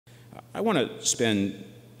I want to spend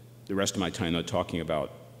the rest of my time, though, talking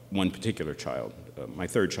about one particular child, my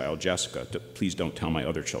third child, Jessica. Please don't tell my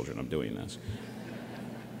other children I'm doing this.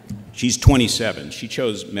 She's 27. She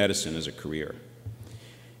chose medicine as a career.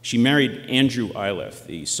 She married Andrew Iliff,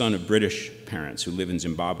 the son of British parents who live in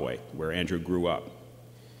Zimbabwe, where Andrew grew up.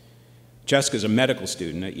 Jessica's a medical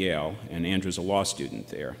student at Yale, and Andrew's a law student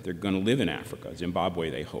there. They're going to live in Africa, Zimbabwe,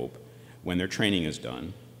 they hope, when their training is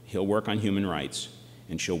done. He'll work on human rights,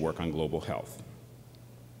 and she'll work on global health.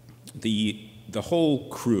 The whole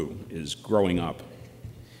crew is growing up.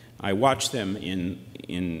 I watch them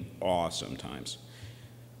in awe sometimes.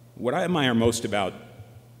 What I admire most about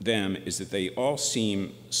them is that they all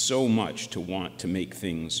seem so much to want to make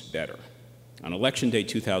things better. On Election Day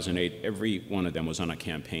 2008, every one of them was on a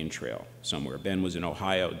campaign trail somewhere. Ben was in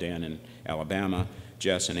Ohio, Dan in Alabama,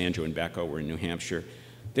 Jess and Andrew and Becca were in New Hampshire.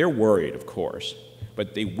 They're worried, of course,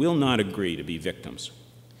 but they will not agree to be victims.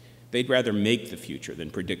 They'd rather make the future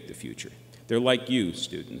than predict the future. They're like you,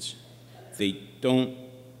 students. They don't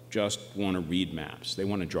just want to read maps. They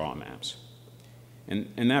want to draw maps.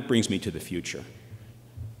 And that brings me to the future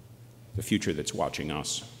that's watching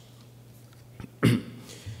us.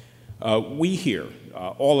 We here,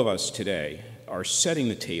 all of us today, are setting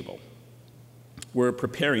the table. We're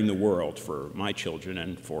preparing the world for my children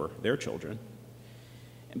and for their children.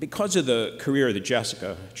 And because of the career that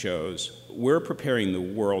Jessica chose, we're preparing the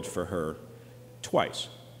world for her twice.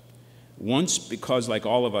 Once because, like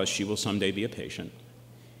all of us, she will someday be a patient,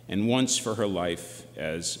 and once for her life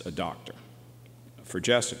as a doctor. For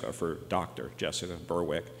Jessica, for Dr. Jessica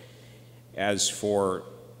Berwick, as for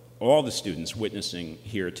all the students witnessing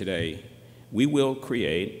here today, we will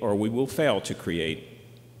create, or we will fail to create,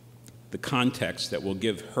 the context that will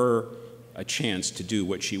give her a chance to do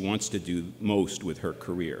what she wants to do most with her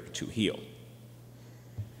career, to heal.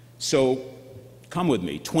 So come with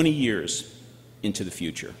me, 20 years into the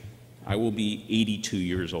future. I will be 82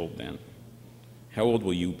 years old then. How old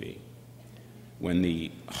will you be when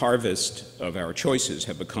the harvest of our choices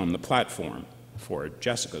have become the platform for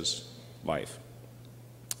Jessica's life?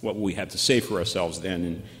 What will we have to say for ourselves then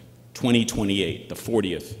in 2028, the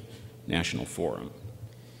 40th National Forum?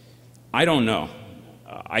 I don't know.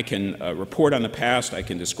 I can report on the past, I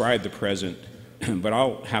can describe the present, but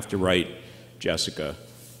I'll have to write Jessica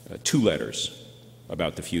 2 letters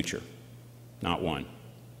about the future, not 1.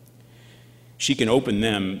 She can open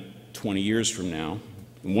them 20 years from now,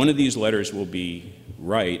 and one of these letters will be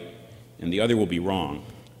right, and the other will be wrong,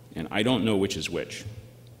 and I don't know which is which.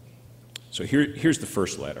 So here's the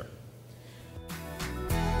first letter.